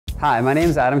Hi, my name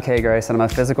is Adam K. Grace, and I'm a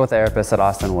physical therapist at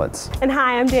Austin Woods. And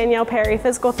hi, I'm Danielle Perry,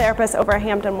 physical therapist over at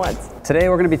Hampton Woods. Today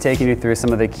we're going to be taking you through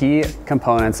some of the key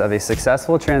components of a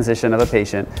successful transition of a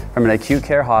patient from an acute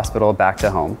care hospital back to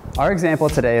home. Our example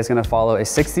today is going to follow a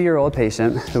 60-year-old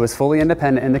patient who is fully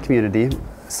independent in the community,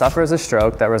 suffers a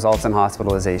stroke that results in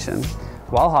hospitalization.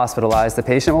 While hospitalized, the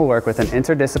patient will work with an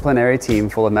interdisciplinary team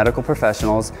full of medical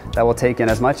professionals that will take in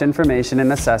as much information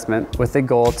and assessment with the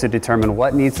goal to determine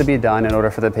what needs to be done in order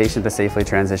for the patient to safely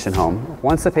transition home.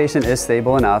 Once the patient is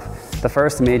stable enough, the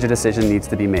first major decision needs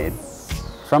to be made.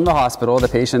 From the hospital, the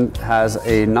patient has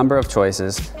a number of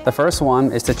choices. The first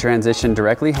one is to transition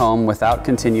directly home without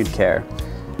continued care.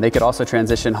 They could also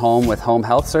transition home with home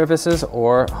health services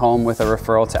or home with a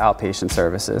referral to outpatient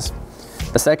services.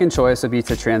 The second choice would be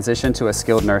to transition to a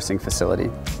skilled nursing facility.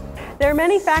 There are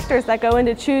many factors that go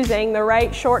into choosing the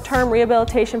right short-term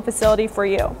rehabilitation facility for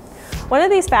you. One of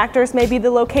these factors may be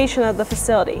the location of the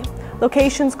facility.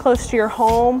 Locations close to your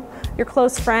home, your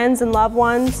close friends and loved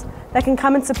ones that can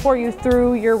come and support you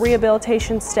through your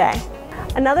rehabilitation stay.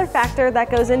 Another factor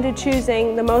that goes into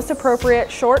choosing the most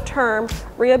appropriate short-term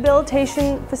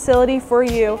rehabilitation facility for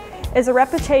you is a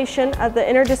reputation of the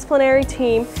interdisciplinary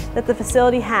team that the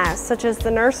facility has, such as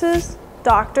the nurses,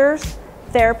 doctors,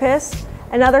 therapists,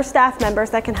 and other staff members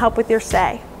that can help with your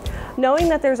stay. Knowing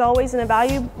that there's always an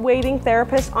evaluating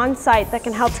therapist on site that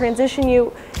can help transition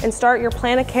you and start your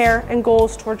plan of care and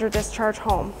goals towards your discharge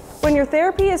home. When your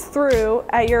therapy is through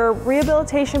at your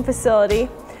rehabilitation facility,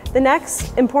 the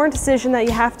next important decision that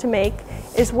you have to make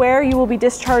is where you will be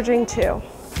discharging to.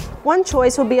 One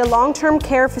choice will be a long-term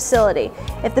care facility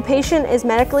if the patient is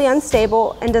medically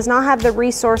unstable and does not have the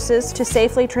resources to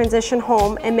safely transition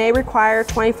home and may require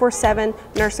 24/7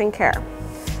 nursing care.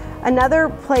 Another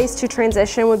place to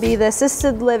transition would be the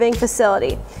assisted living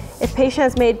facility. If patient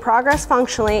has made progress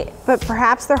functionally, but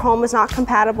perhaps their home is not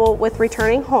compatible with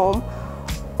returning home,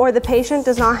 or the patient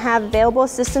does not have available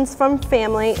assistance from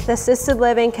family, the assisted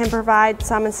living can provide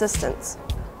some assistance.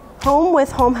 Home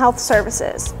with home health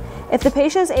services. If the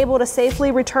patient is able to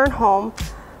safely return home,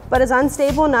 but is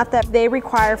unstable enough that they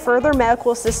require further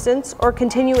medical assistance or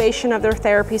continuation of their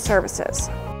therapy services.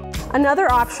 Another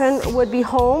option would be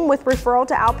home with referral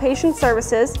to outpatient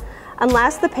services,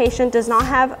 unless the patient does not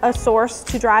have a source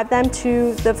to drive them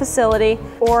to the facility,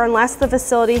 or unless the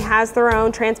facility has their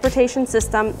own transportation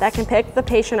system that can pick the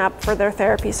patient up for their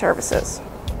therapy services.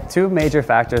 Two major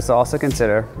factors to also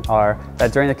consider are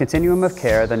that during the continuum of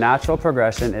care, the natural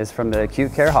progression is from the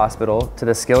acute care hospital to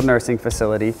the skilled nursing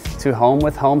facility to home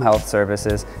with home health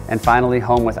services and finally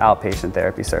home with outpatient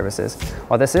therapy services.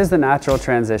 While this is the natural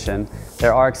transition,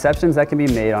 there are exceptions that can be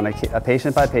made on a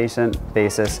patient-by-patient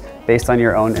basis based on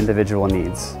your own individual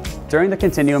needs. During the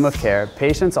continuum of care,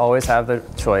 patients always have the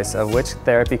choice of which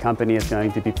therapy company is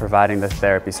going to be providing the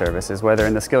therapy services, whether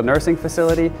in the skilled nursing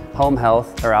facility, home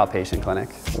health, or outpatient clinic.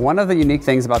 One of the unique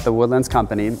things about the Woodlands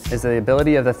company is the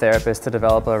ability of the therapist to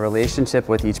develop a relationship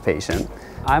with each patient.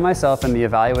 I myself am the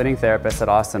evaluating therapist at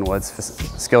Austin Woods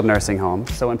Skilled Nursing Home,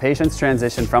 so when patients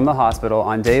transition from the hospital,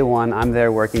 on day one, I'm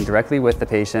there working directly with the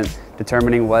patient,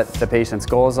 determining what the patient's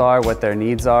goals are, what their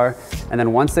needs are, and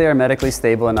then once they are medically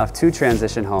stable enough to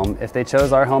transition home, if they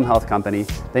chose our home health company,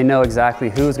 they know exactly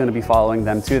who is going to be following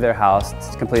them to their house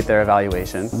to complete their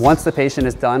evaluation. Once the patient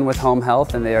is done with home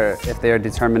health and if they are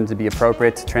determined to be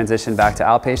appropriate to transition back to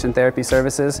outpatient therapy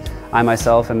services, I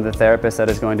myself am the therapist that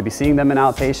is going to be seeing them in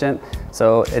outpatient,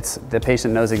 so the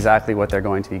patient knows exactly what they're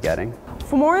going to be getting.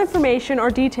 For more information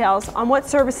or details on what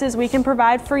services we can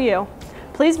provide for you,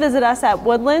 please visit us at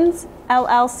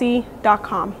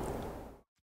woodlandsllc.com.